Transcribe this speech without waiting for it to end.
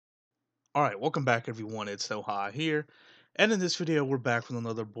Alright, welcome back everyone, it's So High here, and in this video we're back with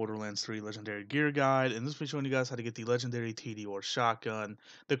another Borderlands 3 Legendary Gear Guide, and this will be showing you guys how to get the Legendary TD or Shotgun,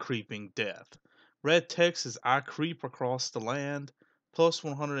 the Creeping Death. Red text is I creep across the land, plus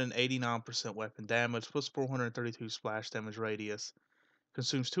 189% weapon damage, plus 432 splash damage radius,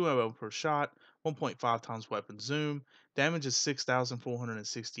 consumes 2 ammo per shot, 1.5 times weapon zoom, damage is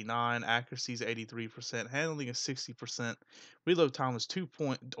 6,469, accuracy is 83%, handling is 60%, reload time is 2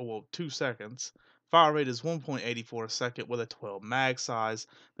 seconds, fire rate is 1.84 a second with a 12 mag size.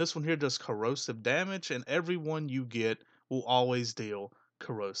 This one here does corrosive damage, and every one you get will always deal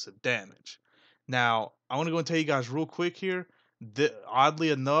corrosive damage. Now, I want to go and tell you guys real quick here. Oddly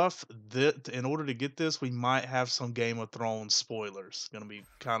enough, that in order to get this, we might have some Game of Thrones spoilers. Gonna be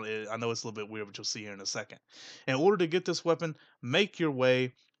kind of, I know it's a little bit weird, but you'll see here in a second. In order to get this weapon, make your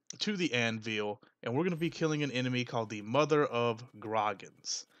way to the anvil, and we're gonna be killing an enemy called the Mother of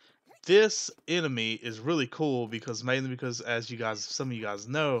Groggins. This enemy is really cool because mainly because, as you guys, some of you guys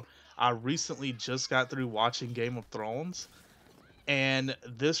know, I recently just got through watching Game of Thrones, and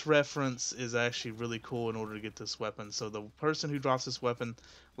this reference is actually really cool in order to get this weapon. So the person who drops this weapon,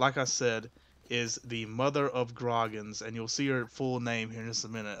 like I said, is the Mother of Groggins, and you'll see her full name here in just a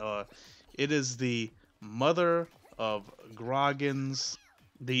minute. It is the Mother of Groggins,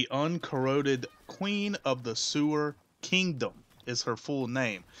 the Uncorroded Queen of the Sewer Kingdom is her full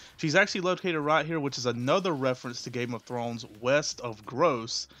name. She's actually located right here, which is another reference to Game of Thrones, west of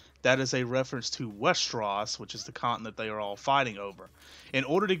Gross. That is a reference to Westeros, which is the continent they are all fighting over. In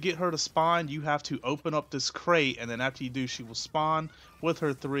order to get her to spawn, you have to open up this crate, and then after you do, she will spawn with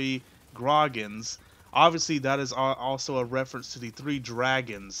her 3 Groggins. Obviously, that is also a reference to the 3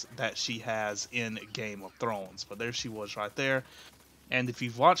 dragons that she has in Game of Thrones. But there she was right there. And if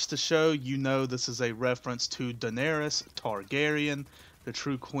you've watched the show, you know this is a reference to Daenerys Targaryen, the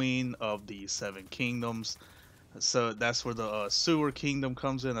true queen of the 7 kingdoms. So that's where the sewer kingdom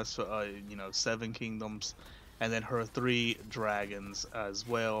comes in. That's 7 kingdoms, and then her 3 dragons as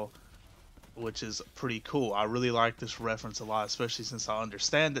well, which is pretty cool. I really like this reference a lot, especially since I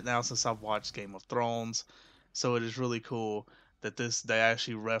understand it now since I've watched Game of Thrones. So it is really cool that they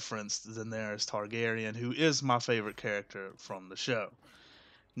actually referenced Daenerys Targaryen, who is my favorite character from the show.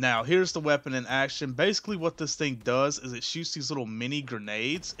 Now, here's the weapon in action. Basically, what this thing does is it shoots these little mini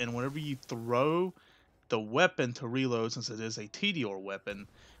grenades, and whenever you throw the weapon to reload, since it is a TDR weapon,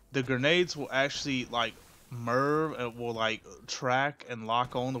 the grenades will actually like merge, will like track and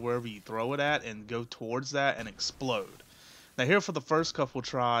lock on to wherever you throw it at and go towards that and explode. Now here for the first couple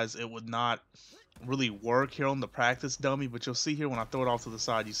tries, it would not really work here on the practice dummy, but you'll see here when I throw it off to the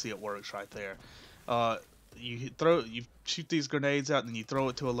side, you see it works right there. You shoot these grenades out, and you throw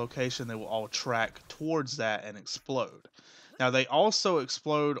it to a location, they will all track towards that and explode. Now they also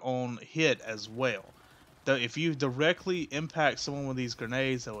explode on hit as well. If you directly impact someone with these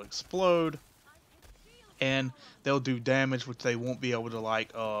grenades, they'll explode, and they'll do damage, which they won't be able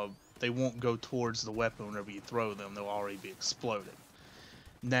to they won't go towards the weapon whenever you throw them. They'll already be exploded.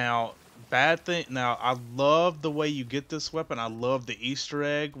 Now, Now, I love the way you get this weapon. I love the Easter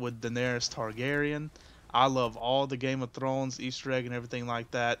egg with Daenerys Targaryen. I love all the Game of Thrones Easter egg and everything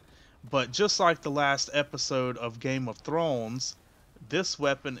like that. But just like the last episode of Game of Thrones, this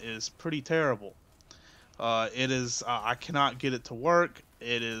weapon is pretty terrible. I cannot get it to work.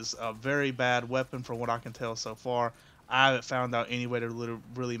 It is a very bad weapon from what I can tell so far. I haven't found out any way to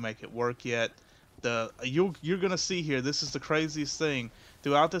really make it work yet. You're gonna see here, this is the craziest thing.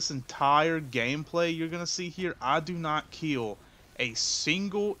 Throughout this entire gameplay, you're gonna see here, I do not kill a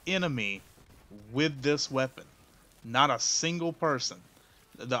single enemy with this weapon. Not a single person.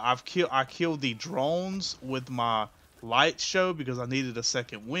 I killed the drones with my light show because I needed a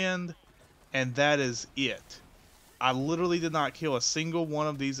second wind, and that is it. I literally did not kill a single one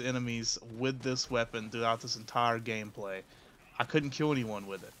of these enemies with this weapon throughout this entire gameplay. I couldn't kill anyone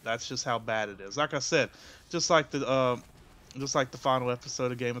with it. That's just how bad it is. Like I said, just like the final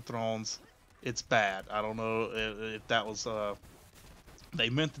episode of Game of Thrones, it's bad. I don't know if that was they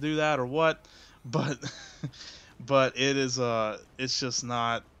meant to do that or what, but but it's just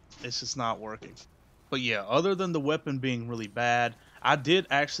not working. But yeah, other than the weapon being really bad, I did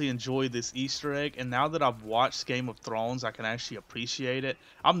actually enjoy this Easter egg, and now that I've watched Game of Thrones, I can actually appreciate it.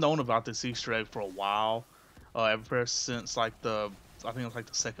 I've known about this Easter egg for a while, ever since I think it was like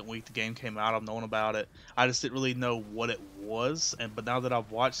the second week the game came out. I've known about it. I just didn't really know what it was, but now that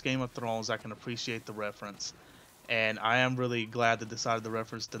I've watched Game of Thrones, I can appreciate the reference. And I am really glad they decided to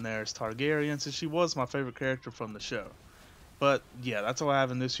reference Daenerys Targaryen, since she was my favorite character from the show. But yeah, that's all I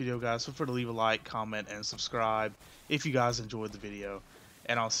have in this video, guys. Feel free to leave a like, comment, and subscribe if you guys enjoyed the video.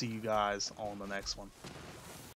 and I'll see you guys on the next one.